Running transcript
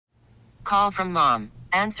call from mom.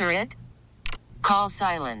 Answer it. Call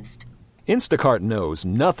silenced. Instacart knows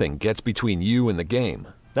nothing gets between you and the game.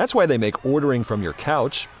 That's why they make ordering from your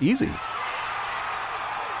couch easy.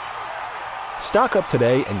 Stock up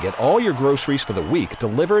today and get all your groceries for the week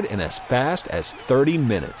delivered in as fast as 30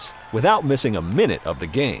 minutes without missing a minute of the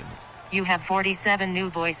game. You have 47 new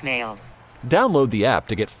voicemails. Download the app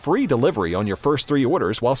to get free delivery on your first 3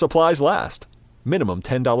 orders while supplies last. Minimum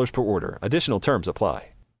 $10 per order. Additional terms apply.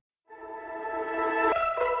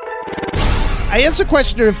 I asked a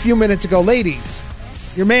question a few minutes ago. Ladies,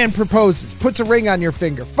 your man proposes, puts a ring on your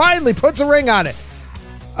finger. Finally puts a ring on it.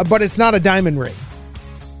 But it's not a diamond ring.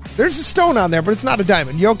 There's a stone on there, but it's not a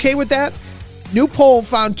diamond. You okay with that? New poll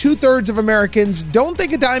found 2/3 of Americans don't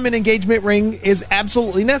think a diamond engagement ring is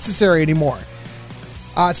absolutely necessary anymore.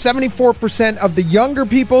 74% of the younger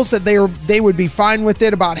people said they would be fine with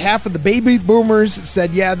it. About half of the baby boomers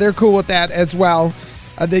said, yeah, they're cool with that as well.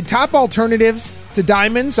 The top alternatives to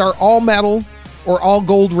diamonds are all metal or all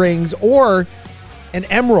gold rings or an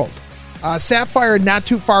emerald. Sapphire not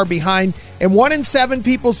too far behind. And 1 in 7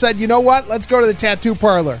 people said, you know what? Let's go to the tattoo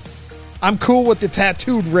parlor. I'm cool with the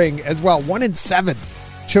tattooed ring as well. 1 in 7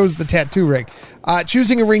 chose the tattoo ring.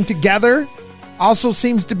 Choosing a ring together also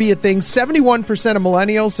seems to be a thing. 71% of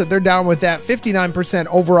millennials said they're down with that. 59%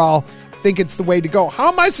 overall think it's the way to go.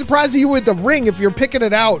 How am I surprising you with the ring if you're picking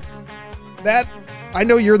it out? I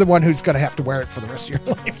know you're the one who's going to have to wear it for the rest of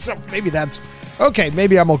your life, so maybe that's okay.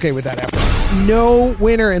 Maybe I'm okay with that after. No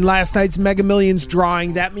winner in last night's Mega Millions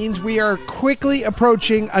drawing. That means we are quickly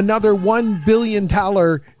approaching another $1 billion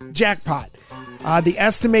jackpot. The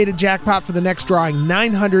estimated jackpot for the next drawing,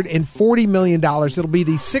 $940 million. It'll be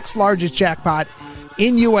the 6th largest jackpot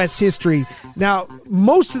in U.S. history. Now,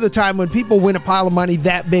 most of the time when people win a pile of money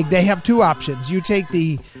that big, they have 2 options. You take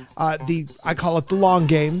the I call it the long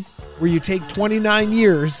game, where you take 29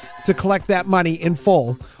 years to collect that money in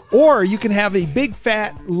full. Or you can have a big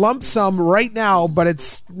fat lump sum right now, but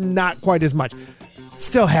it's not quite as much.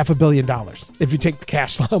 Still $500 million if you take the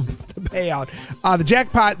cash lump, the payout. The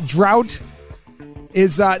jackpot drought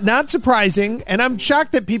is not surprising, and I'm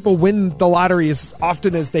shocked that people win the lottery as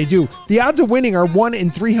often as they do. The odds of winning are 1 in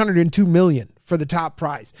 302 million for the top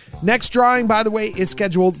prize. Next drawing, by the way, is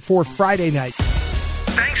scheduled for Friday night.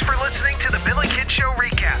 Thanks for listening to the Billy Kid Show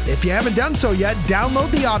Recap. If you haven't done so yet, download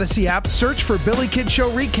the Odyssey app, search for Billy Kid Show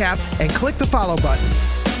Recap, and click the follow button.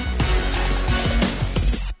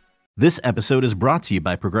 This episode is brought to you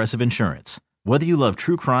by Progressive Insurance. Whether you love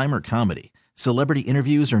true crime or comedy, celebrity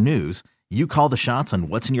interviews or news, you call the shots on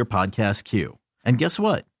what's in your podcast queue. And guess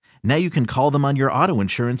what? Now you can call them on your auto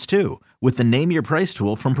insurance too with the Name Your Price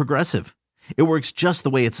tool from Progressive. It works just the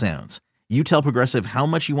way it sounds. You tell Progressive how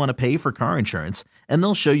much you want to pay for car insurance, and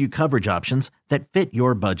they'll show you coverage options that fit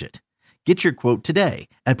your budget. Get your quote today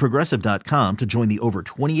at Progressive.com to join the over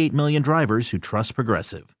 28 million drivers who trust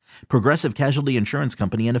Progressive. Progressive Casualty Insurance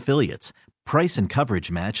Company and Affiliates. Price and coverage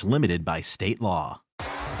match limited by state law.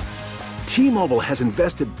 T-Mobile has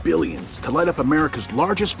invested billions to light up America's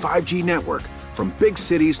largest 5G network, from big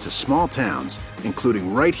cities to small towns,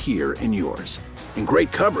 including right here in yours. And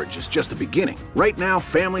great coverage is just the beginning. Right now,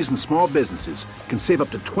 families and small businesses can save up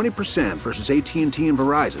to 20% versus AT&T and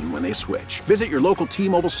Verizon when they switch. Visit your local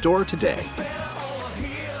T-Mobile store today.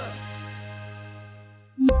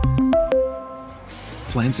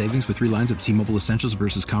 Plan savings with 3 lines of T-Mobile Essentials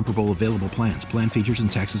versus comparable available plans. Plan features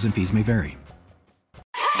and taxes and fees may vary.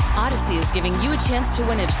 Odyssey is giving you a chance to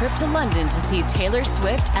win a trip to London to see Taylor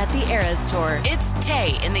Swift at the Eras Tour. It's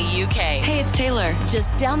Tay in the UK. Hey, it's Taylor.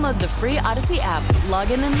 Just download the free Odyssey app,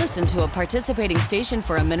 log in and listen to a participating station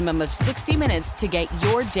for a minimum of 60 minutes to get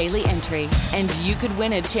your daily entry. And you could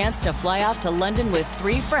win a chance to fly off to London with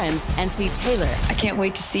 3 friends and see Taylor. I can't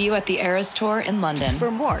wait to see you at the Eras Tour in London.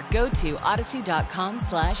 For more, go to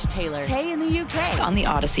odyssey.com/Taylor. Tay in the UK. It's on the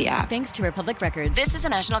Odyssey app. Thanks to Republic Records. This is a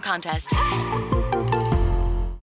national contest.